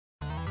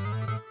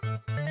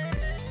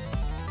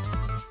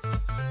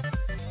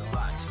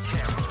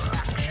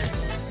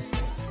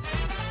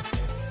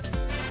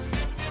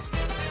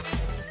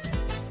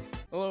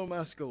Hello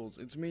Mascals,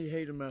 it's me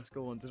Hayden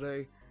Mascal, and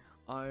today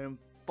I am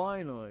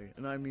finally,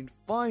 and I mean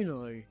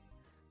finally,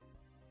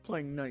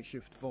 playing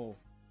Nightshift full.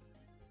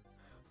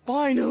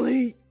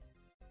 Finally!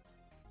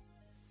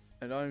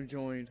 And I'm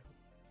joined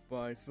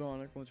by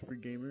Sonic, Once Free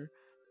Gamer,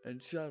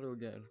 and Shadow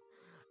again.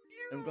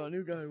 And we've got a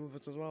new guy with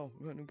us as well,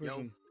 we've got a new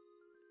person.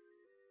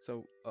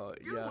 So,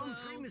 yeah. I'm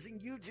famous in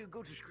YouTube,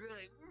 go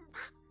subscribe.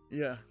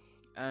 Yeah,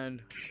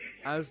 and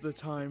as the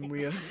time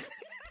we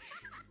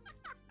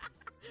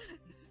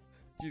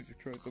Jesus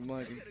Christ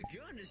almighty. I got a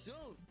gun, it's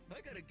so.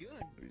 I got a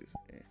gun.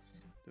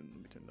 Let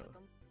me turn that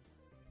off.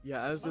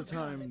 Yeah, as the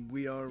time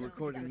we are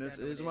recording this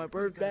is my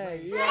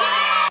birthday.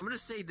 Yeah! I'm gonna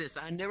say this,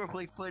 I never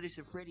played Five Nights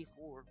at Freddy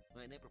 4.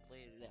 I never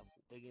played that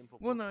game before.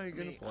 Well, now you're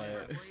gonna play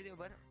it.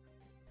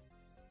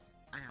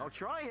 I'll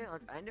try it.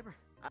 I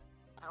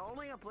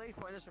only have played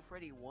Five Nights at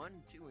Freddy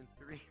 1, 2, and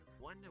 3.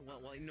 1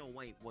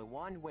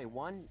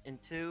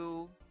 and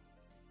 2.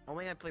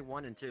 Only I played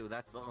 1 and 2,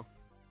 that's all.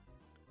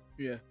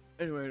 Yeah.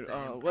 Anyway,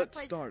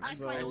 let's start. I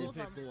So, played all of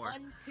them.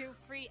 1, 2,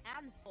 3,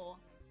 and 4.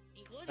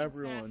 Including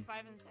Everyone.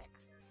 5 and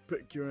 6.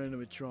 pick your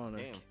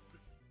animatronic. Damn.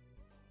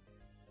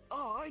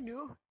 Oh, I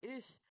knew.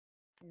 It's...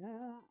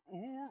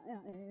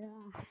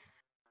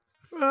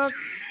 I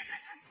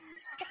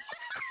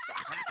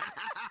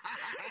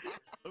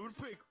would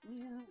pick.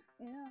 I'm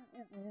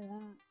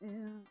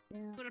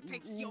gonna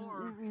pick the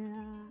Yor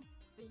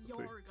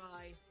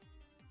guy.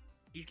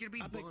 He's gonna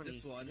be I picked Bonnie.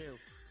 this one. No.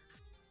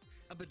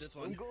 I picked this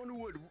I'm one. going to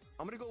wood.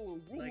 I'm gonna go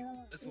with Like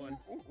this one.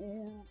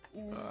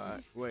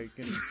 Alright, wait,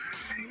 can you...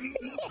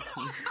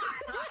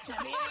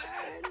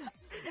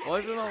 Why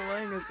is it not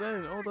letting us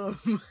in? Hold up.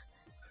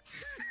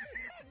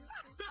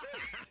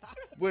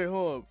 Wait,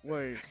 hold up,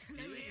 wait.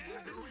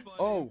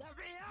 Oh!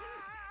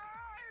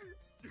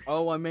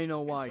 Oh, I may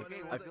know why.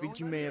 I think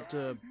you may have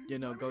to, you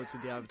know, go to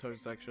the avatar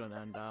section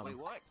and, Wait,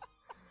 what?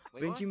 I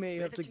think you may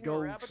have to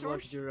go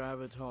select your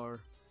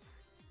avatar.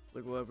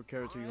 Like, whatever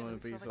character you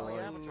want to be, so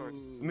like...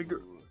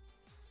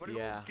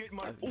 Yeah, I think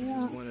this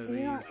is one of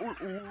these.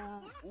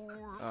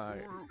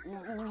 Alright.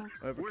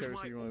 Whatever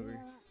character you want to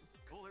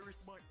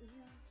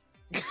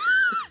be.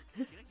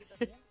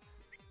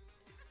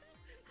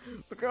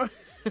 Okay.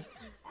 Did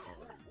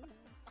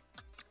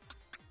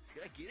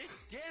I get it?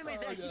 Damn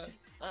it!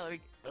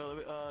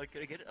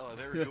 Can I get it? Oh,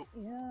 there we go.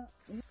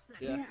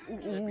 Yeah.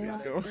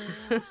 Go.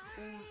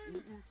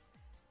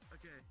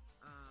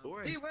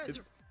 Alright.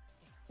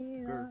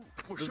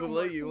 Does it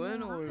let you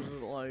in, or is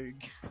it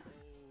like...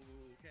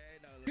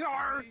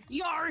 Yar!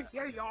 Alright,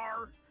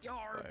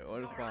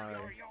 what if I...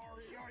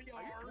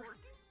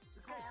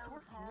 This guy's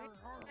twerking, man.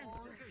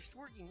 This guy's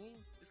twerking, man.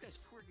 This guy's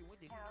twerking. What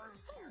the hell?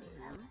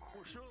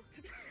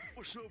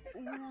 What's up?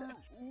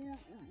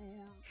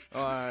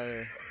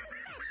 Alright.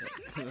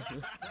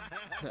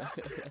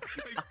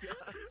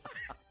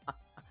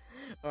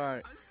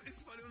 Alright.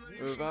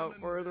 Without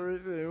further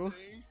ado,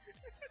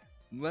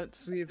 let's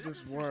see if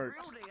this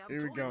works.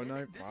 Here we go,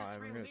 night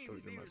 5. I'm gonna do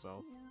it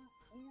myself.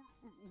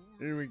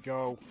 Here we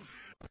go.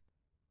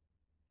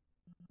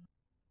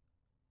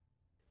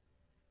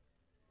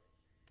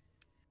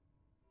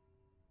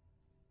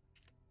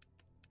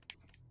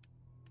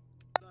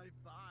 Night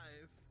 5.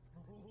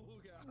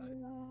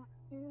 Oh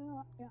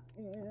god.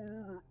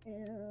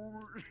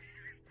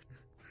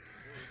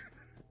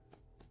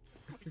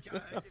 I can hear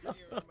him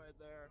right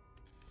there.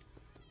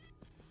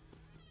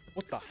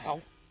 What the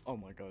hell? Oh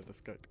my god,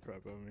 this got the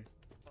crap out of me.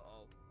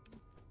 Uh-oh.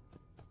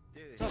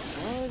 Dude. What's up,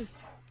 bud?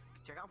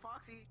 Check out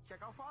Foxy.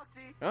 Check out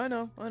Foxy. I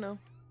know.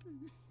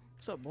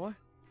 What's up, boy?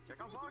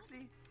 Check out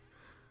Foxy.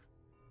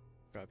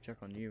 Grab, check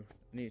on you.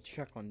 I need to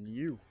check on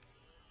you.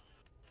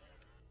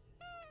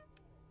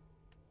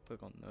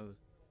 Click on those.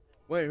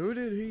 Wait, who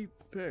did he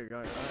pick?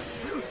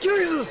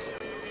 Jesus!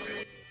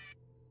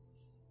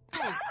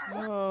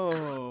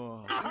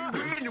 Oh.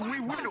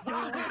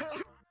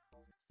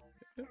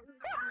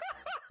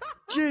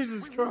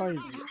 Jesus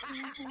Christ!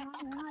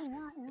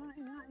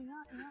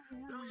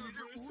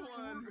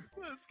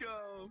 Let's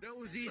go. That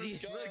was easy.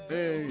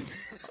 Hey.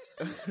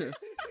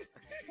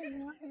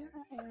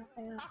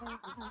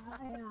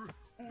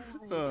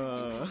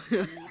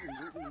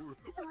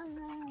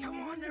 Come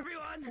on,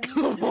 everyone!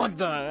 What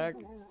the heck?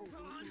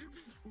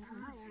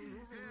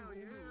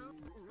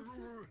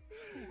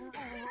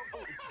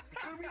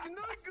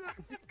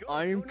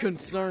 I am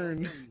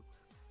concerned.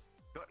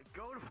 Go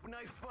to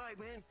night 5,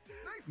 man.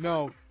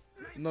 No,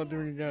 I'm not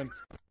doing it again.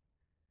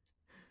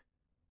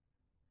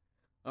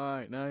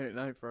 Alright,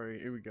 night 3,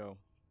 here we go.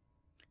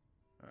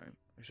 Alright,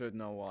 I should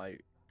know why.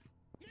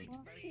 Alright,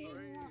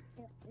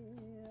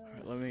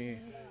 let me...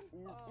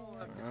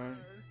 Alright.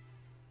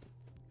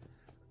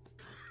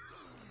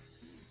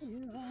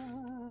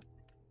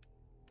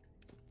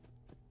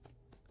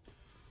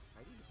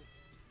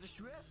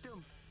 Distract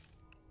him.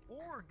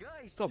 Or guys.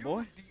 What's up,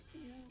 boy?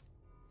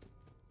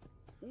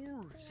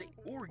 Or say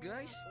or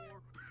guys.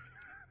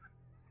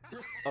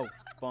 Oh,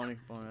 Bonnie,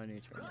 I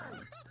need you.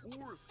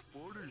 Or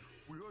Bonnie,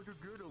 we have to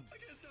get him.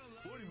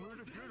 Bonnie, we have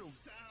to get him.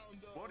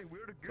 Bonnie, we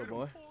have to get him.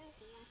 What's up,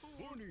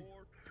 boy?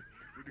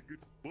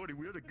 Bonnie,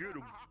 we have to get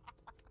him.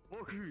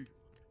 Foxy!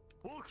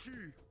 Foxy!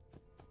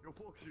 Yo,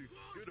 Foxy,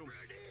 get him!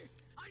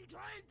 I'm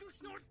trying to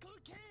snort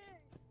cocaine!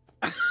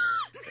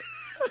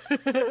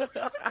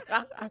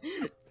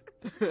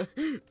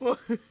 What?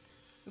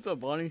 What's up,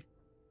 Bonnie?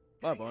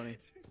 Bye, Bonnie.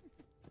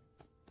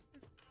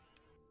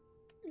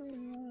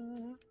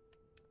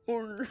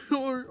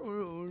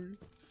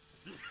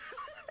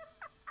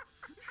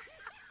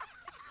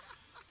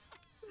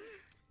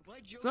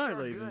 Sorry,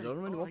 ladies and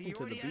gentlemen, welcome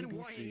to the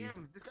BBC.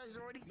 This guy's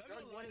already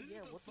started 1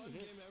 a.m. What the heck?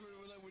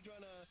 We're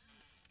trying to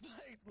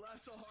like laugh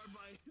so hard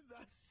by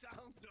that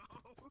sound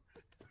though.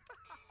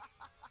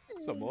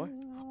 What's up, boy?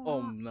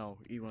 Oh no,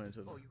 he went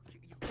into the. Oh,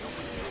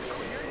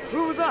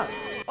 Who was that?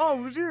 Oh,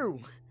 it was you!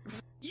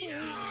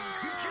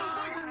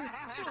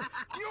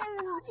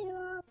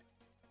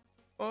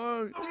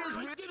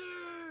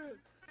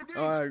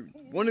 Alright,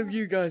 one of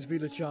you guys be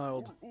the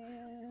child.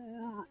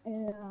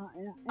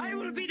 I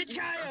will be the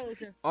child!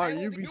 Alright,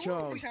 you be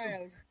child.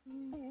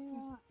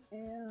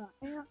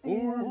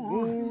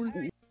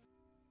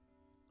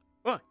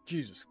 Oh,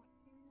 Jesus.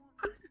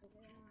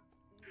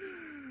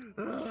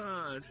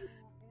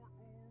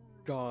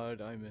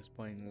 God, I miss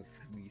playing this.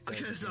 I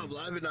can't stop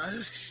laughing. I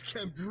just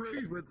can't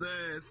breathe with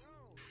this.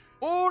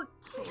 Oh!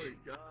 Oh my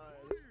god.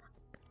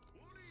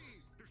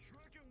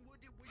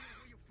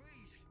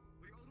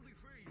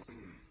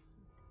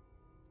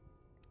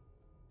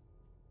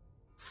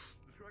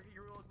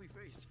 Your ugly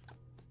face.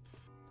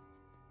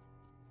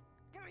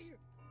 Come here!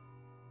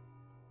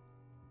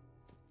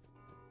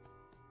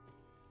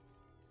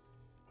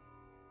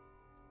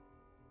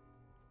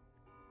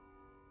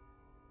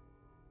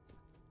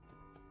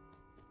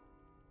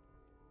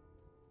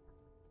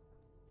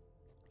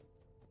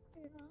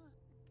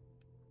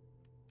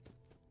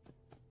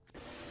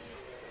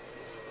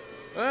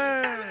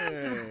 Hey!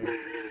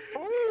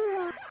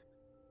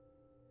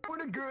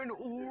 What again?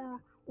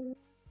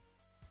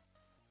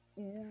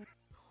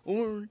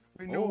 Or,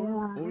 Yo,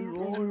 why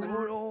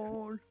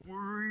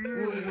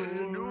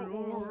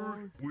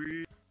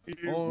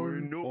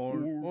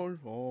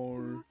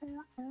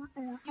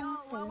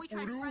don't we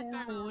try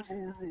Fredbear mode?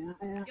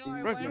 Yo,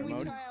 why Fredbear don't we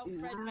mode? try out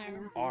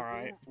Fredbear?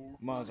 Alright,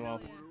 might as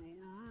well.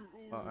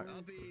 Alright.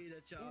 I'll be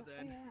the child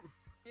then.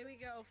 Here we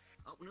go.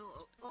 Oh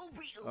no, I'll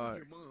be Alright.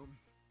 your mom.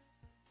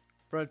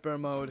 Fredbear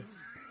mode.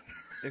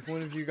 If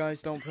one of you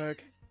guys don't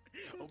pick,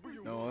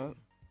 know what?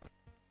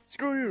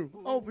 Screw you!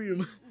 I'll be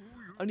him!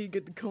 I need to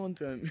get the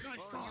content.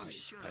 Guys,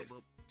 Shut up.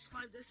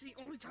 this is the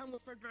only time where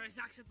Fredbear is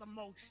acts the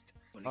most.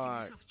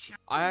 Alright.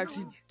 I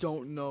actually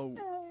don't know.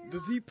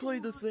 Does he play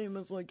the same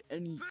as like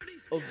any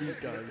of these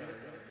guys?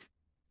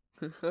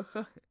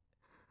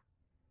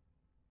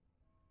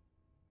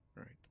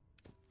 Right.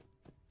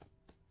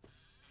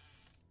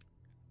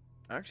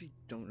 I actually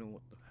don't know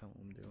what the hell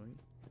I'm doing.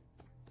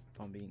 If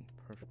I'm being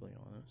perfectly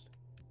honest.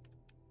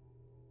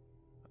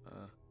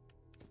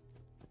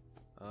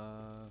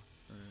 Alright.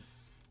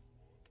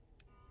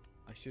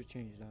 I should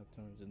change the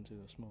avatars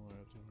into a smaller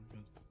avatar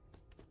because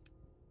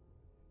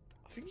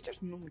I think he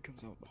just normally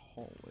comes out the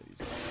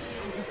hallways.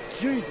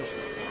 Jesus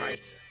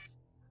Christ!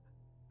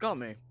 Got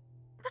me.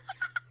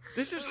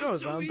 This just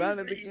shows I'm bad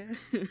at the game.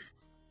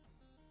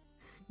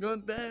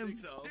 God damn. Dude,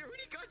 he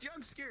got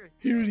jump scared.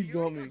 He really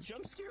got me.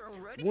 Jump scare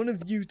already? One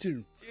of you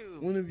two.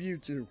 Dude. One of you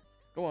two.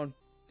 Go on.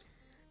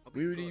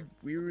 We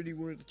already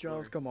were the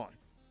child. Come on.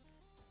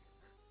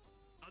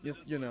 Yes,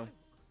 you know.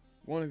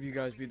 One of you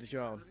guys be the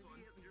child.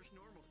 Just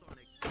normal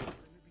Sonic. Let me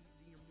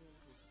be the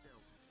immortal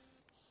self.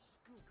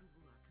 Go,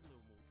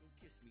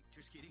 kiss me.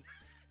 Just kidding.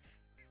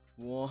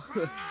 What?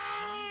 What?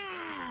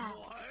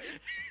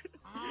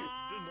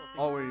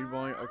 Oh wait, you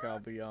want? Okay, I'll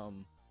be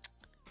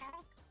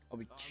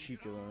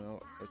Chica then.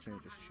 I'll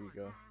change this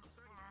Chica.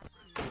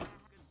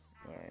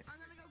 Alright. I'm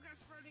gonna go get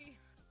Freddy.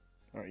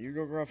 Alright, you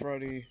go grab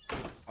Freddy.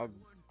 I'll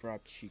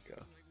grab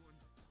Chica.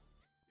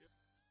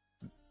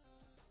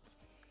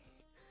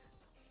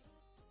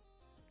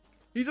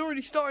 He's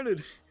already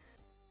started!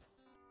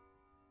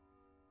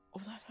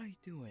 Oh, that's how you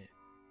do it.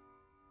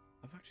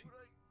 I've actually...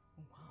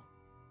 Oh, wow.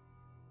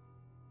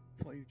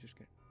 I thought you just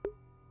get...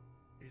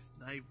 It's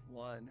night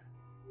 1.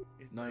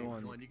 It's Night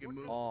one. You can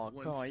move. Oh,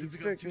 once come on, you it's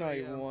become picked 2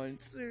 night a.m. 1.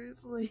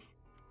 Seriously?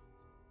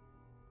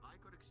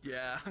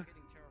 Yeah. Getting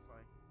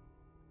terrified.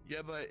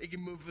 Yeah, but it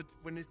can move it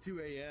when it's 2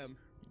 a.m.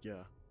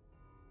 Yeah.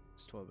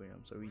 It's 12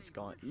 a.m., so he's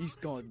gone.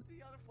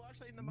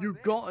 You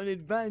got an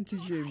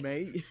advantage here,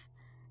 mate.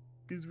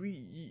 Because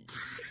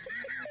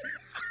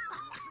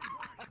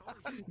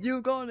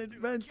you got an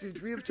advantage.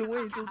 We have to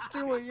wait until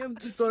 2 a.m.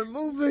 to start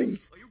moving.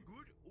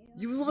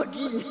 You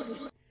lucky.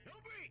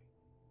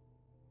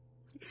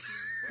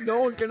 No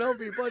one can help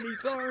you, buddy.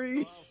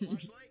 Sorry.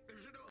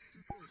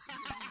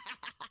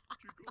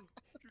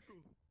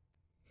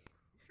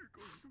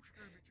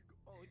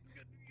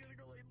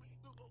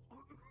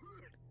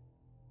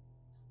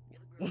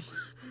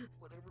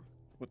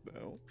 What the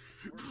hell?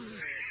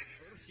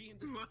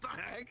 What the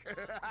heck?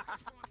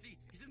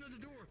 He's in the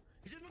door.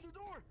 He's in the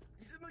door.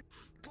 He's in the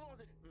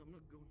closet. I'm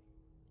not going.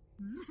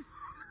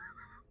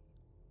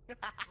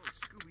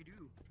 Scooby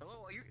Doo.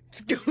 Hello, are you?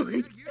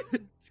 Scooby.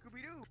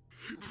 Scooby Doo.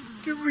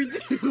 Scooby-Doo.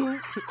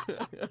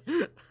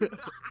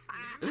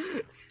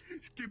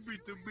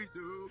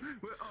 Scooby-Doo,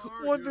 where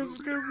are What you? does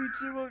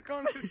Scooby-Doo look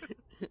on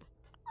it?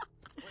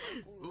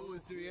 Ooh,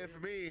 it's 2 a.m. for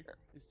me.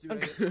 It's 2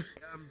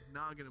 a.m.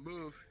 Now I'm gonna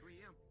move. 3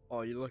 a.m.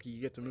 Oh, you're lucky you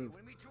get to move.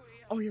 When we 2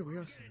 a.m. Oh yeah, we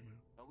are.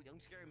 Oh,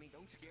 don't scare me.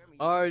 Don't scare me.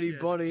 Alrighty,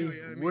 Yeah, buddy. 2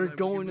 a.m. We're like we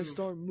going can to move.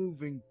 start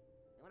moving. You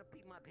wanna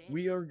peek my pants?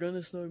 We are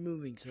gonna start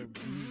moving, so be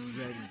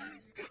ready.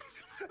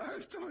 I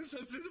was so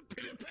sensitive to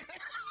pin it back.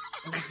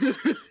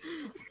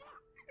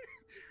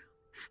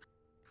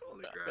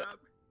 Holy crap.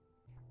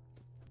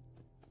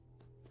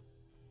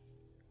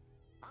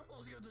 I'm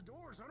closing up the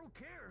doors. I don't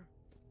care.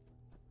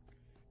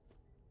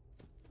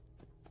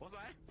 What's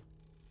that?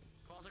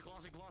 Closet,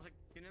 closet, closet.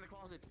 Get in the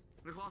closet.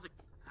 In the closet.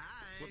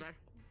 Hi. What's that?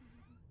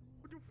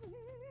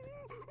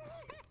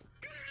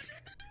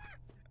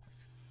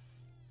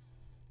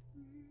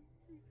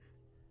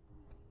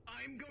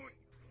 I'm going.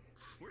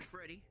 Where's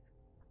Freddy?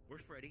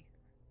 Where's Freddy?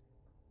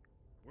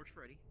 Where's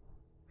Freddy?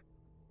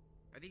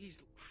 I think he's.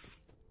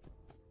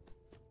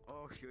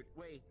 Oh shoot!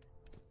 Wait,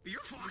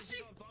 you're Foxy.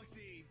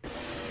 Foxy.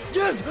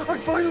 Yes! I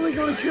finally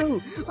got a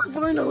kill! I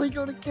finally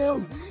got a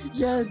kill!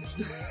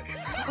 Yes!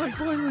 I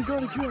finally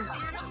got a kill!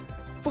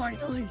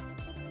 Finally!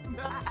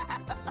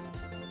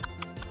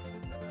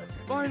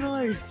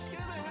 Finally! Scare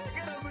the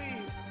heck out of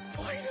me!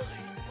 Finally!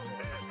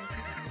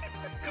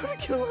 Gotta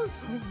kill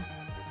us!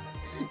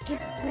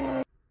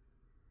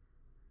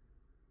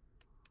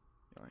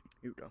 Alright,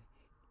 here we go.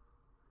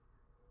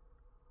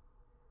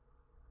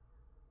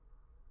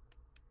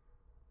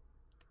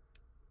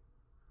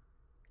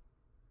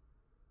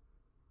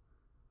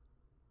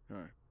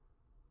 Alright.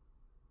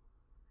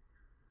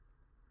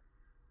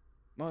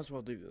 Might as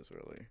well do this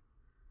early.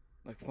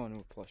 Like fun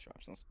with plush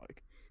shops and stuff.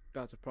 Like,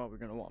 guys are probably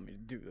gonna want me to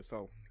do this,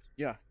 so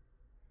yeah.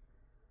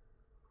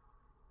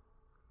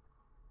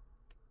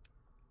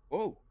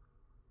 Whoa!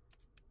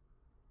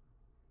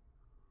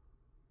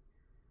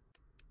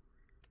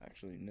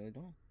 Actually, nearly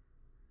done.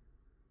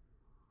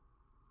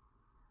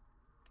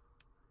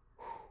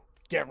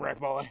 Get wrecked,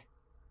 boy!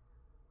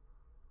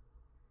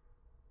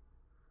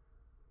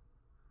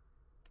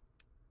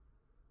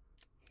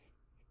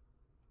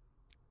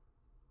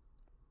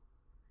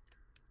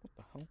 What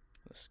the hell?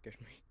 That scared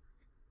me.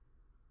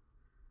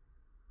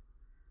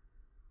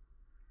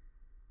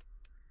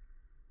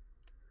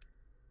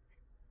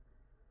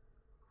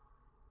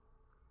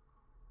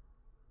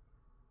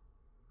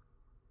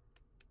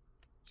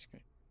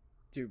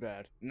 Too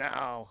bad.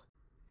 Now!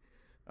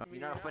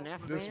 You're not a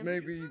FNAF This fan? may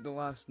be the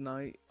last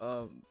night,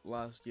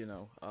 last, you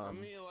know, I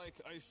mean, like,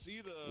 I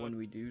see the. when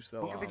we do,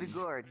 so, Who could be the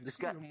guard? I This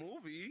see guy. the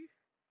movie.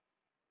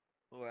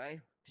 Alright.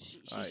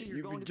 Alright,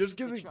 You're going to just pick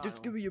give the it, just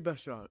child. give it your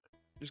best shot.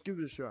 Just give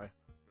it a try.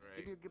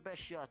 Give your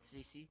best shot,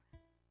 Cece.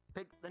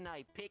 Pick the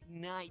night. Pick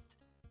night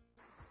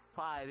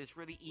 5. It's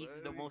really easy.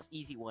 The Ready? most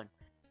easy one.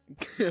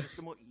 It's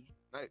the most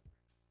easy.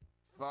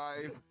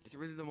 5. It's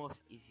really the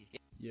most easy.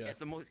 Yeah. It's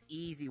the most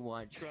easy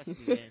one. Trust me,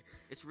 man.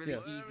 It's really Yeah.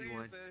 easy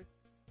one.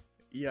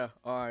 Yeah,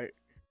 alright.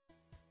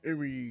 Here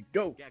we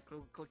go. Yeah,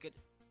 click it.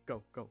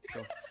 Go, go,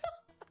 go.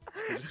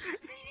 He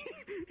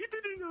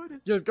didn't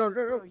notice. Just go,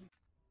 go, go.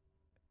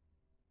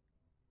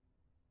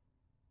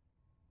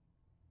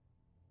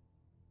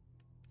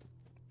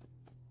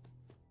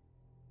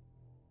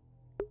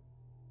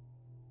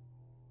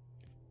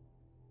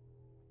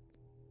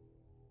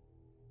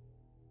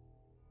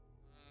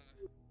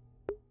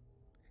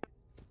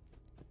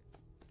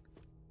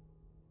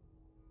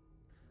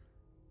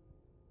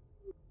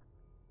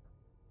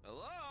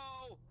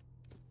 Hello?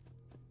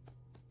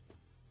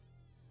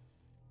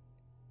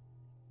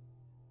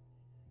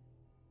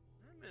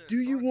 Do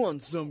you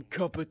want some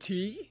cup of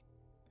tea?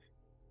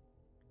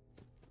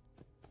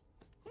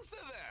 Who said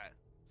that?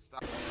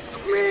 Stop.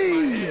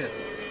 Me!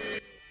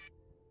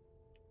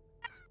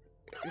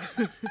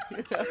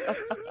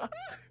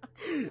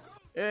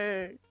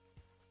 Hey,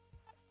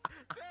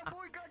 That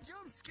boy got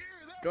jump scared.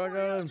 That Go, boy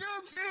go. got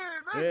jump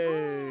scared. Let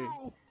Hey.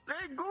 go.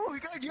 Let go. He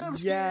got jump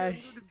Yeah,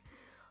 scared.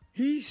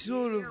 he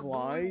sort Yeah, of boy,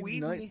 lied. we-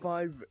 Night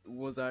 5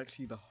 was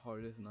actually the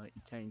hardest night.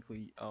 He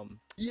technically,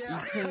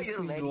 Yeah, he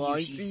technically I lied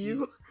lied to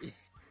you.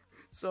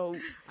 So,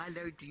 I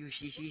lied to you,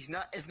 Shishi. It's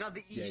not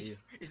the Yeah, easy. yeah.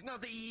 It's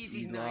not the he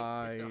easy night.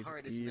 lied. It's the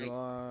hardest He night.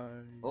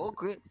 lied. Oh,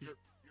 great.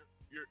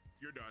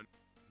 You're done.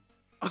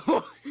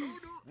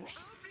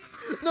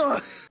 No,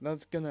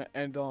 that's gonna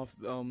end off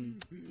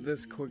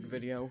this quick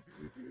video,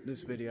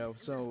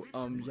 So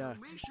yeah,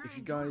 if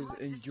you guys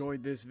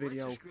enjoyed this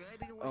video,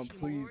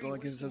 please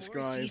like and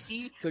subscribe.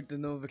 Click the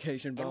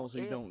notification bell so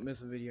you don't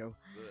miss a video.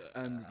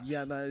 And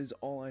yeah, that is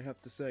all I have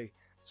to say.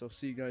 So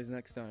see you guys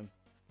next time.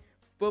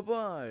 Bye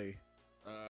bye.